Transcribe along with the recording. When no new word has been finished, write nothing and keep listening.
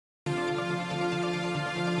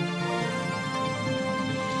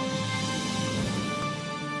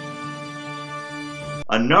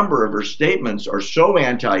a number of her statements are so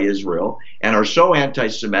anti-Israel and are so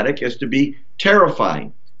anti-Semitic as to be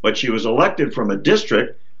terrifying. But she was elected from a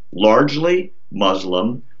district largely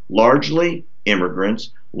Muslim, largely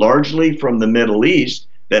immigrants, largely from the Middle East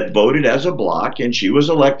that voted as a bloc, and she was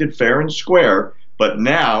elected fair and square. But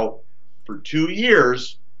now, for 2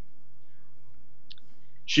 years,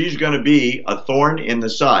 she's going to be a thorn in the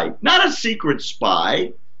side. Not a secret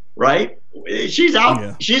spy, right? She's out,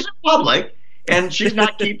 yeah. She's in public, and she's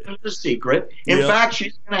not keeping it a secret. In fact,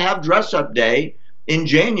 she's going to have dress-up day in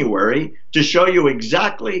January to show you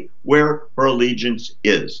exactly where her allegiance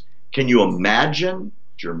is. Can you imagine,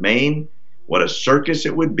 Jermain, what a circus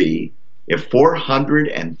it would be if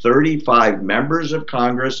 435 members of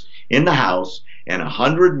Congress in the House and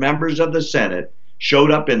 100 members of the Senate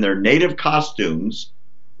showed up in their native costumes,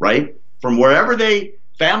 right, from wherever they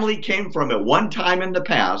family came from at one time in the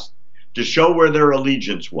past to show where their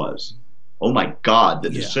allegiance was. Oh my God, the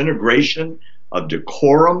disintegration of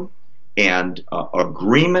decorum and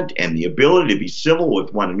agreement and the ability to be civil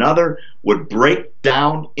with one another would break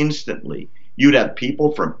down instantly. You'd have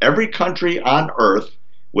people from every country on earth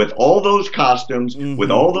with all those costumes, with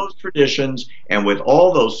all those traditions, and with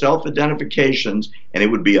all those self-identifications, and it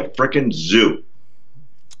would be a frickin' zoo.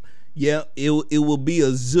 Yeah, it will be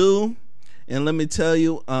a zoo. And let me tell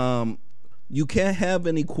you, you can't have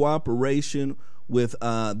any cooperation with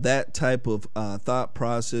that type of thought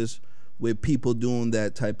process, with people doing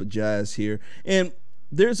that type of jazz here. And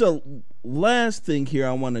there's a last thing here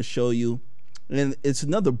I want to show you, and it's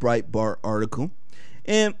another Breitbart article.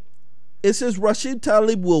 And it says Rashida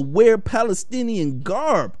Tlaib will wear Palestinian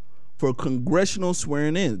garb for congressional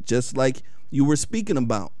swearing in, just like you were speaking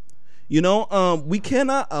about. You know, we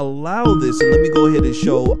cannot allow this. And let me go ahead and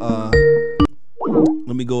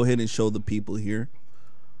show the people here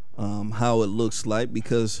how it looks like,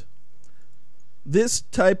 because this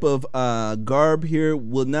type of garb here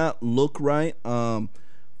will not look right.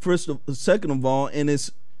 Second of all,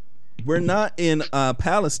 and we're not in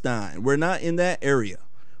Palestine. We're not in that area.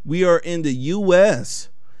 We are in the U.S.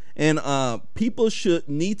 And people should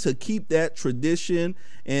need to keep that tradition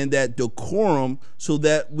and that decorum so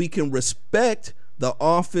that we can respect the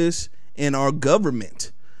office and our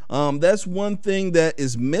government. That's one thing that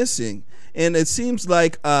is missing. And it seems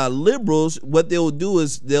like liberals, what they'll do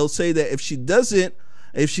is they'll say that if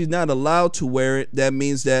she's not allowed to wear it, that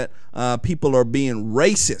means that people are being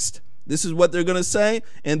racist. This is what they're going to say,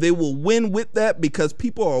 and they will win with that because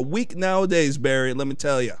people are weak nowadays, Barry, let me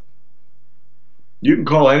tell you. You can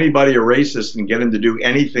call anybody a racist and get them to do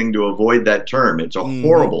anything to avoid that term. It's a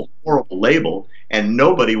horrible, horrible label, and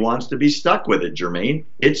nobody wants to be stuck with it, Jermain.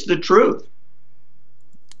 It's the truth.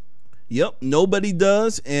 Yep, nobody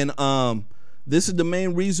does, and this is the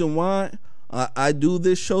main reason why I do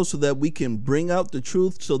this show, so that we can bring out the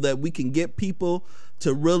truth, so that we can get people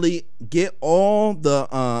to really get all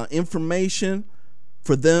the information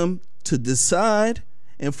for them to decide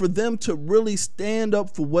and for them to really stand up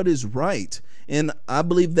for what is right. And I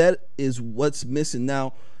believe that is what's missing.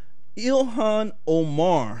 Now, Ilhan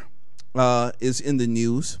Omar is in the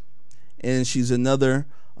news, and she's another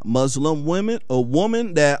Muslim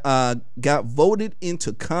woman that got voted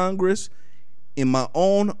into Congress in my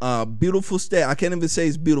own beautiful state. I can't even say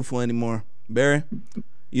it's beautiful anymore, Barry.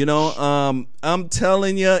 You know, I'm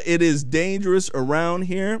telling you, it is dangerous around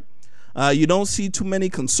here. You don't see too many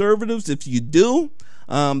conservatives. If you do,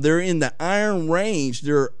 they're in the Iron Range.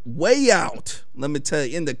 They're way out, let me tell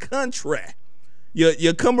you, in the country.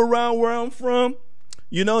 You come around where I'm from,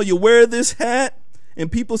 you know, you wear this hat and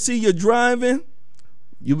people see you driving,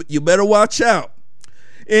 you better watch out.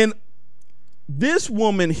 And this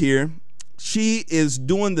woman here, she is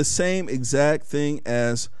doing the same exact thing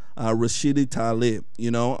as Rashida Tlaib.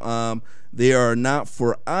 You know, they are not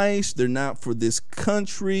for ICE. They're not for this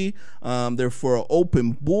country. They're for an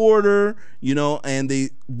open border, you know, and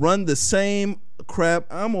they run the same crap.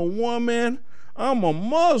 I'm a woman. I'm a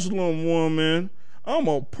Muslim woman. I'm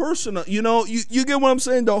a person. You know, you get what I'm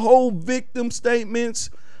saying? The whole victim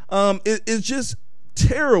statements, it's just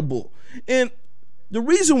terrible. And the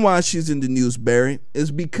reason why she's in the news, Barry,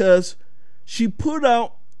 is because she put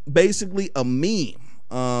out basically a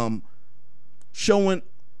meme showing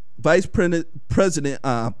Vice President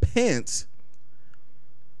Pence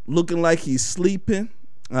looking like he's sleeping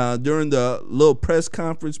during the little press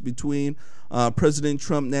conference between President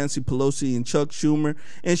Trump, Nancy Pelosi, and Chuck Schumer.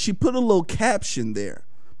 And she put a little caption there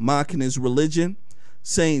mocking his religion,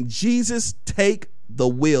 saying, "Jesus, take the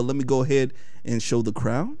wheel." Let me go ahead and show the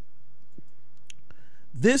crowd.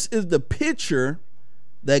 This is the picture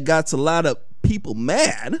that got a lot of people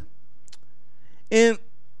mad. And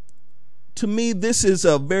to me, this is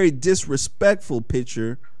a very disrespectful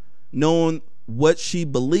picture, knowing what she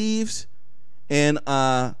believes and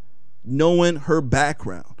knowing her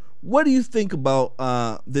background. What do you think about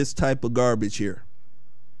this type of garbage here?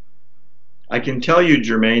 I can tell you,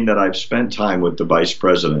 Jermain, that I've spent time with the vice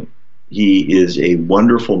president. He is a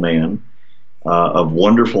wonderful man of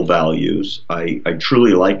wonderful values. I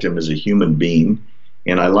truly liked him as a human being,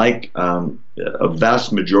 and I like a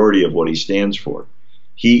vast majority of what he stands for.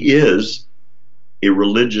 He is a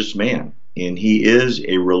religious man, and he is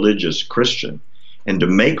a religious Christian. And to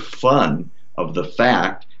make fun of the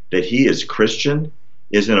fact that he is Christian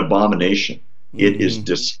is an abomination. It is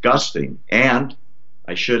disgusting, and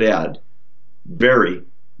I should add, very,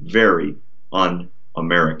 very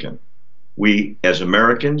un-American. We, as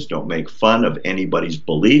Americans, don't make fun of anybody's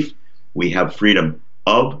belief. We have freedom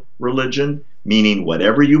of religion, meaning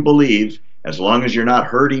whatever you believe, as long as you're not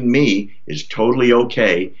hurting me, is totally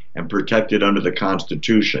okay and protected under the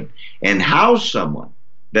Constitution. And how someone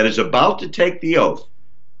that is about to take the oath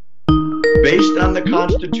based on the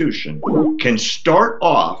Constitution can start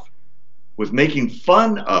off with making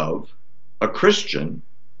fun of a Christian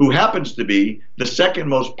who happens to be the second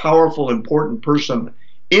most powerful, important person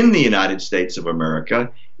in the United States of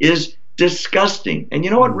America is disgusting. And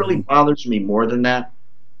you know what really bothers me more than that?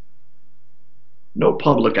 No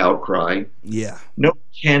public outcry. Yeah. No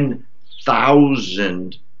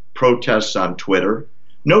 10,000 protests on Twitter.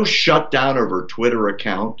 No shutdown of her Twitter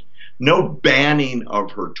account. No banning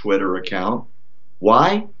of her Twitter account.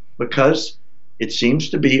 Why? Because it seems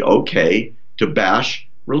to be okay to bash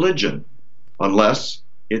religion, unless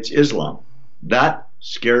it's Islam. That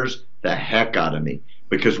scares the heck out of me,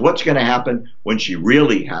 because what's going to happen when she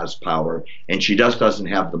really has power and she just doesn't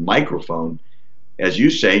have the microphone? As you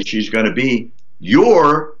say, she's going to be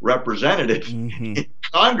your representative in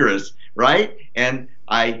Congress, right? And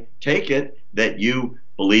I take it that you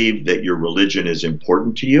believe that your religion is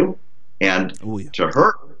important to you, and to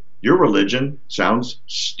her, your religion sounds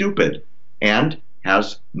stupid and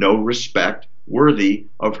has no respect worthy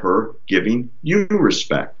of her giving you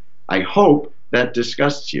respect. I hope that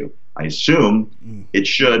disgusts you. I assume it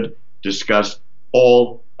should disgust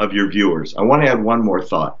all of your viewers. I want to add one more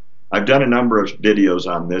thought. I've done a number of videos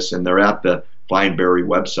on this, and they're at the Feinberry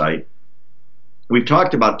website. We've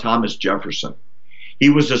talked about Thomas Jefferson. He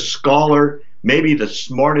was a scholar, maybe the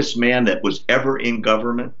smartest man that was ever in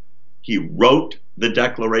government. He wrote the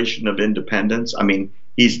Declaration of Independence. I mean,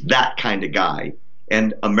 he's that kind of guy.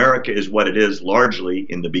 And America is what it is largely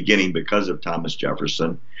in the beginning because of Thomas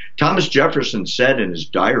Jefferson. Thomas Jefferson said in his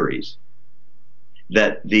diaries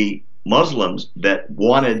that the Muslims that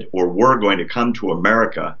wanted or were going to come to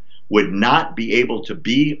America would not be able to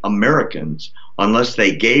be Americans unless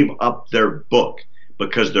they gave up their book,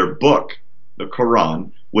 because their book, the Quran,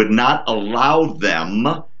 would not allow them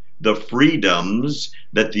the freedoms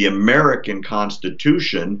that the American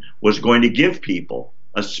Constitution was going to give people,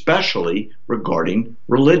 especially regarding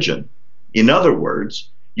religion. In other words,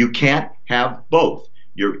 you can't have both.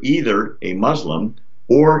 You're either a Muslim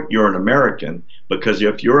or you're an American, because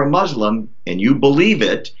if you're a Muslim and you believe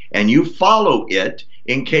it and you follow it,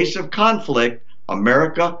 in case of conflict,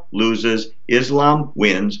 America loses, Islam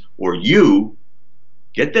wins, or you,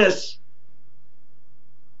 get this,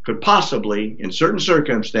 could possibly, in certain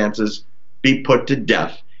circumstances, be put to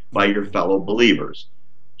death by your fellow believers.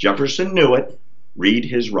 Jefferson knew it. Read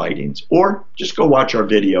his writings, or just go watch our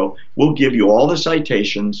video. We'll give you all the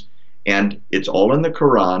citations, and it's all in the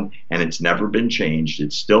Quran, and it's never been changed.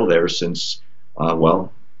 It's still there since,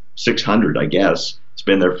 well, 600, I guess. It's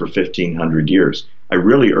been there for 1,500 years. I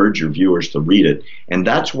really urge your viewers to read it, and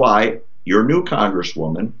that's why your new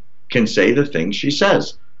Congresswoman can say the things she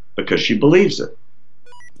says, because she believes it.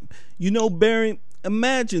 You know, Barry,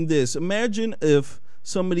 imagine this. Imagine if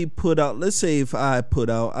somebody put out, let's say if I put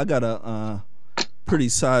out, I got a pretty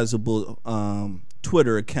sizable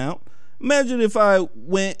Twitter account. Imagine if I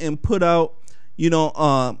went and put out, you know,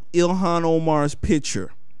 Ilhan Omar's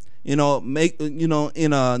picture, you know,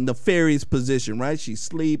 in a nefarious position, right? She's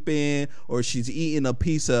sleeping, or she's eating a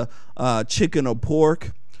piece of chicken or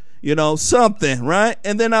pork, you know, something, right?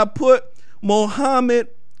 And then I put Muhammad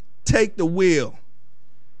take the wheel.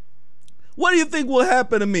 What do you think will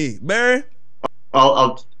happen to me, Barry?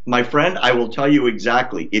 My friend, I will tell you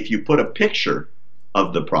exactly. If you put a picture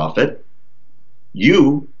of the prophet,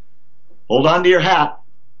 you hold on to your hat.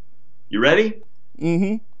 You ready?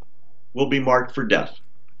 Will be marked for death.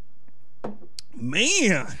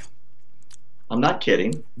 Man, I'm not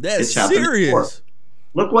kidding. That's serious.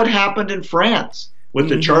 Look what happened in France with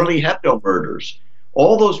the Charlie Hebdo murders.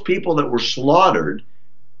 All those people that were slaughtered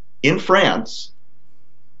in France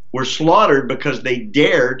were slaughtered because they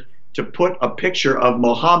dared to put a picture of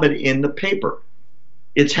Muhammad in the paper.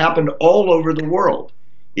 It's happened all over the world.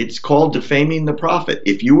 It's called defaming the prophet.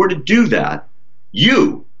 If you were to do that,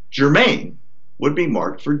 you, Jermain, would be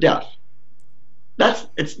marked for death.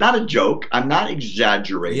 It's not a joke. I'm not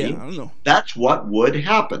exaggerating. Yeah, I don't know. That's what would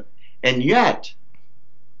happen. And yet,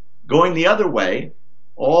 going the other way,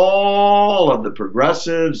 all of the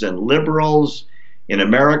progressives and liberals in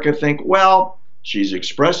America think, well, she's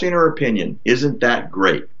expressing her opinion. Isn't that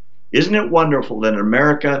great? Isn't it wonderful that in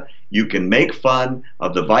America you can make fun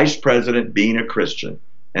of the vice president being a Christian?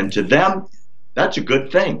 And to them, that's a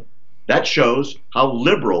good thing. That shows how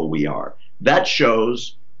liberal we are. That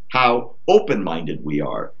shows how open-minded we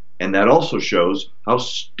are. And that also shows how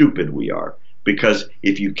stupid we are. Because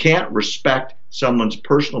if you can't respect someone's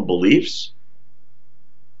personal beliefs,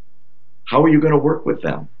 how are you going to work with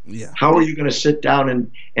them? Yeah. How are you going to sit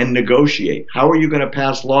down and negotiate? How are you going to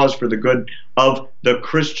pass laws for the good of the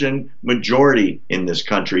Christian majority in this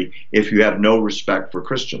country if you have no respect for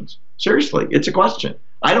Christians? Seriously, it's a question.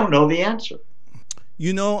 I don't know the answer.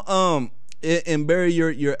 You know, and Barry,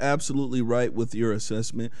 you're absolutely right with your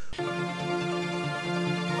assessment.